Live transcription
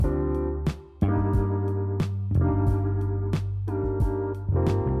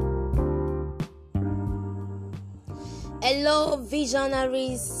Hello,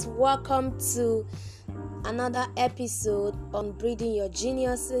 visionaries. Welcome to another episode on Breeding Your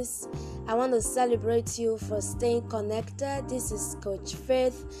Geniuses. I want to celebrate you for staying connected. This is Coach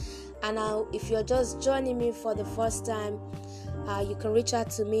Faith, and if you're just joining me for the first time, you can reach out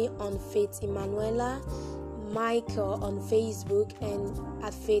to me on Faith Emanuela Michael on Facebook and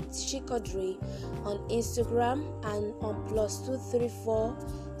at Faith Shikodri on Instagram and on +234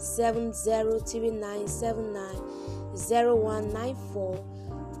 703979 0194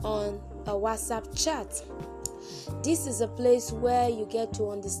 on a WhatsApp chat. This is a place where you get to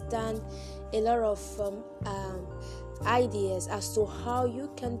understand a lot of ideas as to how you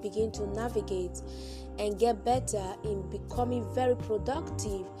can begin to navigate and get better in becoming very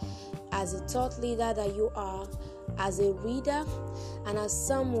productive as a thought leader that you are, as a reader, and as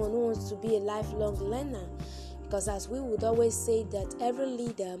someone who wants to be a lifelong learner. Because as we would always say that every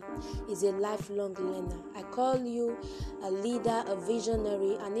leader is a lifelong learner. I call you a leader, a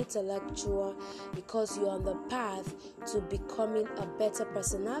visionary, an intellectual, because you're on the path to becoming a better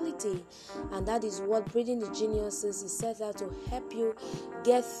personality. And that is what Breeding the Geniuses is set out to help you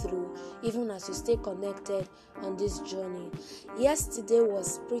get through, even as you stay connected on this journey. Yesterday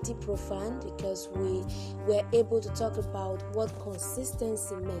was pretty profound because we were able to talk about what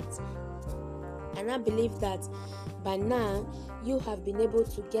consistency meant. And I believe that by now you have been able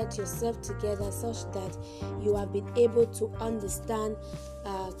to get yourself together such that you have been able to understand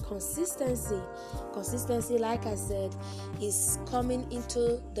consistency. Consistency, like I said, is coming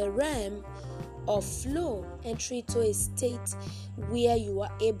into the realm of flow, entry to a state where you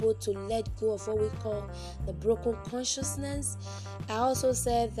are able to let go of what we call the broken consciousness. I also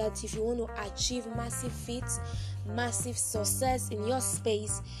said that if you want to achieve massive feats, massive success in your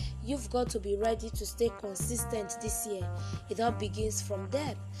space, you've got to be ready to stay consistent this year. It all begins from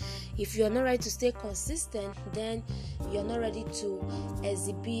there. If you're not ready to stay consistent, then you're not ready to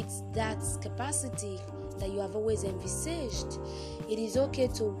exhibit that capacity that you have always envisaged. It is okay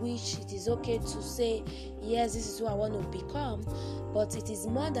to wish, it is okay to say, yes, this is who I want to become, but it is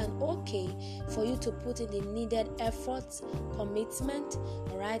more than okay for you to put in the needed effort, commitment,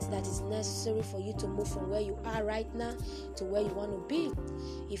 alright, that is necessary for you to move from where you are right now to where you want to be.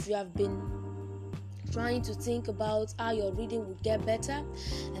 If you have been trying to think about how your reading would get better,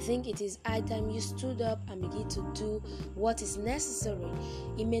 I think it is high time you stood up and begin to do what is necessary.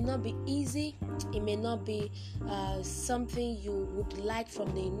 It may not be easy, it may not be something you would like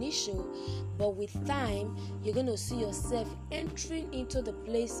from the initial, but with time you're going to see yourself entering into the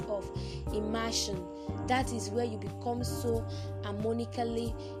place of immersion. That is where you become so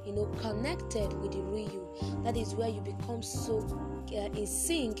harmonically connected with the real you. That is where you become so in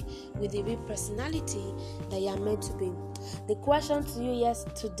sync with the real personality that you are meant to be. The question to you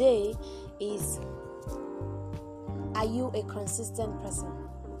today is, are you a consistent person?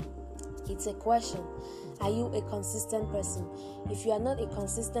 It's a question. Are you a consistent person? If you are not a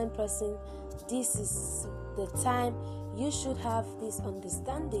consistent person, this is the time you should have this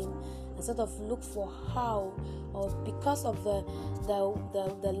understanding and sort of look for how, or because of the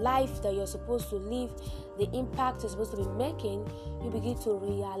life that you're supposed to live, the impact you're supposed to be making, you begin to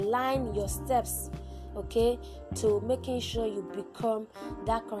realign your steps, okay, to making sure you become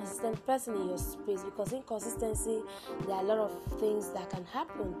that consistent person in your space. Because inconsistency, there are a lot of things that can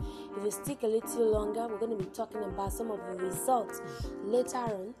happen. If you stick a little longer, we're going to be talking about some of the results later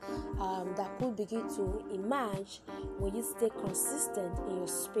on that could begin to emerge when you stay consistent in your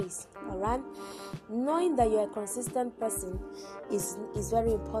space. Alright, knowing that you're a consistent person is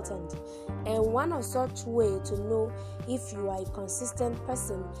very important, and one of such way to know if you are a consistent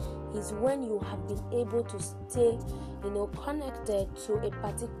person is when you have been able to stay connected to a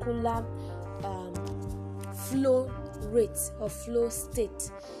particular flow rate or flow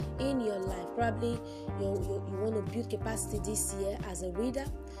state in your life. Probably you want to build capacity this year as a reader,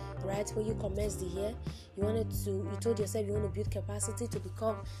 right? When you commence the year, you told yourself you want to build capacity to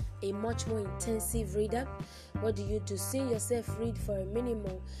become a much more intensive reader. What do? Seeing yourself read for a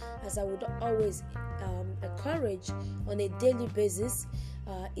minimum, as I would always encourage on a daily basis.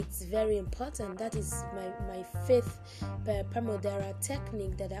 It's very important. That is my fifth Pomodoro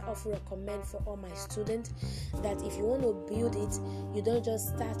technique that I often recommend for all my students, that if you want to build it, you don't just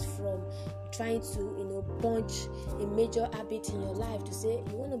start from trying to punch a major habit in your life to say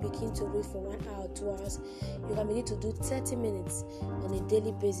you want to begin to read for 1 hour, 2 hours. You can begin to do 30 minutes on a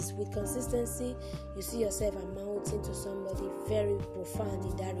daily basis. With consistency, you see yourself amounting to somebody very profound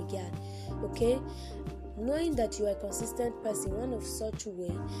in that regard. Okay, knowing that you are a consistent person, one of such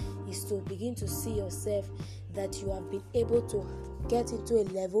way is to begin to see yourself that you have been able to get into a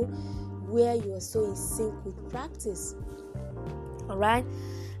level where you are so in sync with practice. All right,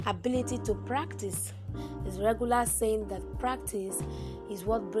 ability to practice is regular saying that practice is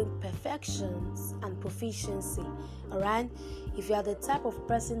what brings perfections and proficiency. All right, if you are the type of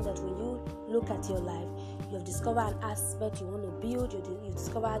person that when you look at your life, you have discovered an aspect you want to build, you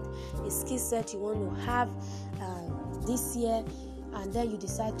discovered a skill set you want to have this year, and then you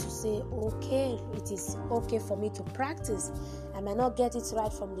decide to say, okay, it is okay for me to practice. I might not get it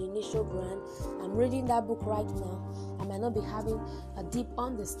right from the initial grant. I'm reading that book right now. I might not be having a deep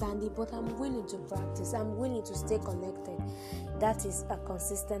understanding, but I'm willing to practice. I'm willing to stay connected. That is a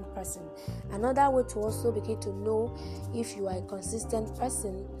consistent person. Another way to also begin to know if you are a consistent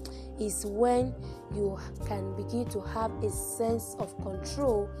person is when you can begin to have a sense of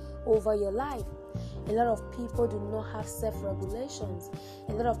control over your life. A lot of people do not have self-regulations.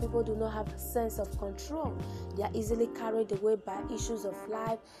 A lot of people do not have a sense of control. They are easily carried away by issues of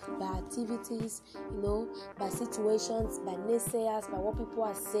life, by activities, by situations, by naysayers, by what people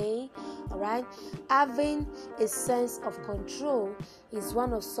are saying. All right, having a sense of control is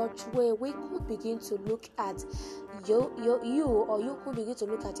one of such way we could begin to look at you could begin to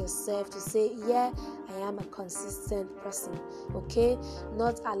look at yourself to say, yeah, I am a consistent person. Okay,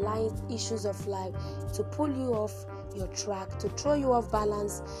 not allowing issues of life to pull you off your track, to throw you off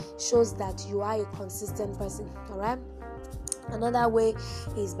balance, shows that you are a consistent person. All right. Another way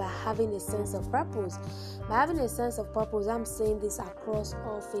is by having a sense of purpose. By having a sense of purpose, I'm saying this across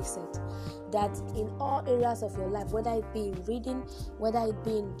all facets, that in all areas of your life, whether it be in reading, whether it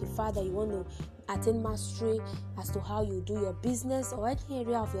be in the fact that you want to attain mastery as to how you do your business or any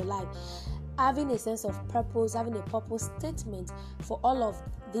area of your life, having a sense of purpose, having a purpose statement for all of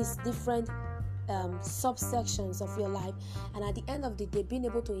these different subsections of your life, and at the end of the day being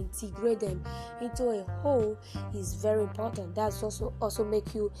able to integrate them into a whole is very important. That's also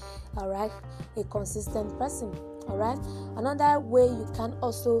make you a consistent person. All right, another way you can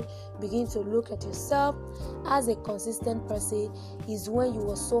also begin to look at yourself as a consistent person is when you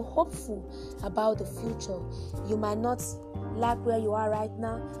are so hopeful about the future. You might not like where you are right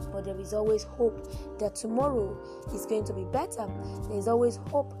now, but there is always hope that tomorrow is going to be better. There is always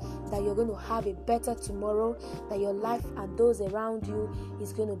hope that you're going to have a better tomorrow, that your life and those around you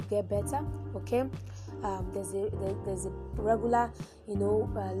is going to get better. Okay, there's a regular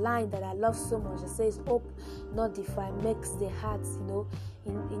line that I love so much. It says, hope not defined makes the heart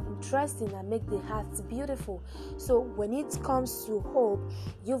interesting and make the heart beautiful. So when it comes to hope,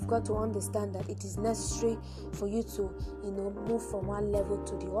 you've got to understand that it is necessary for you to move from one level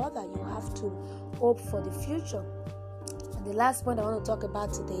to the other. You have to hope for the future. And the last point I want to talk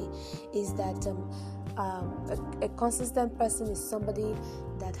about today is that a consistent person is somebody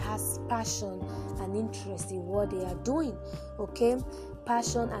that has passion and interest in what they are doing. Okay,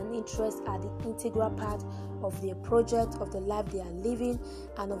 passion and interest are the integral part of their project, of the life they are living,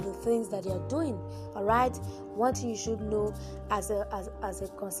 and of the things that they are doing. All right, one thing you should know as a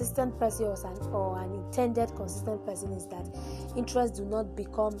consistent person or an intended consistent person is that interests do not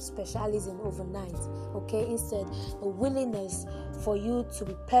become specialism overnight. Okay, instead, a willingness for you to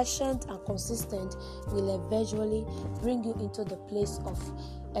be patient and consistent will eventually bring you into the place of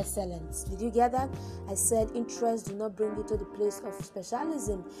excellence. Did you get that? I said interest do not bring you to the place of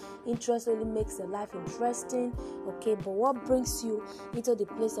specialism. Interest only makes your life interesting. Okay, but what brings you into the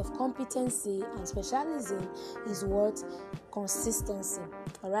place of competency and specialism is what? Consistency.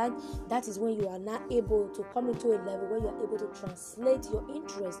 All right, that is when you are now able to come into a level where you are able to translate your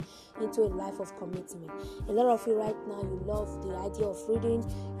interest into a life of commitment. A lot of you right now, you love the idea of reading,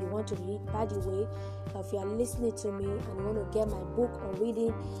 you want to read. By the way, if you are listening to me and you want to get my book on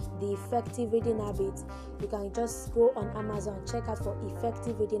reading, The Effective Reading Habit, you can just go on Amazon, check out for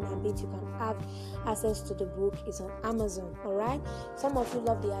Effective Reading Habit. You can have access to the book. It's on Amazon. All right, some of you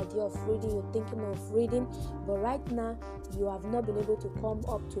love the idea of reading, you're thinking of reading, but right now you have not been able to come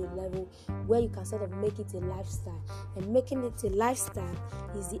up to a level where you can sort of make it a lifestyle. And making it a lifestyle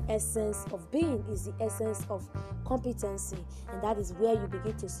is the essence of being, is the essence of competency, and that is where you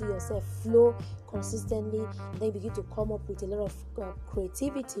begin to see yourself flow consistently, and then you begin to come up with a lot of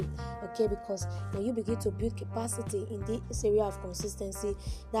creativity. Okay, because when you begin to build capacity in this area of consistency,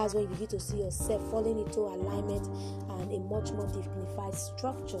 that's when you begin to see yourself falling into alignment and a much more dignified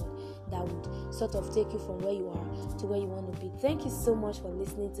structure that would sort of take you from where you are to where you want to be. Thank you so much for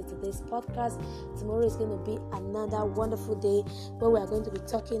listening to today's podcast. Tomorrow is going to be another wonderful day where we are going to be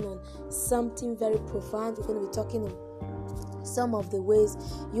talking on something very profound. We're going to be talking on some of the ways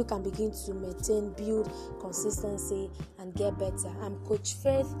you can begin to maintain, build consistency, and and get better. I'm Coach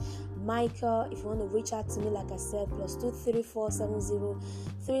Faith Michael. If you want to reach out to me, like I said,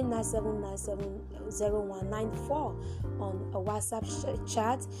 +234703979709194 on a WhatsApp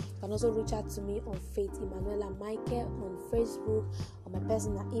chat. You can also reach out to me on Faith Emanuela Michael on Facebook. On my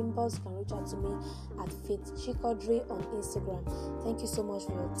personal inbox, you can reach out to me at Faith Chikodri on Instagram. Thank you so much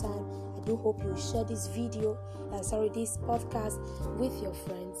for your time. I do hope you share this this podcast with your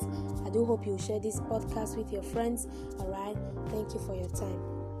friends. I do hope you share this podcast with your friends. All right. Thank you for your time.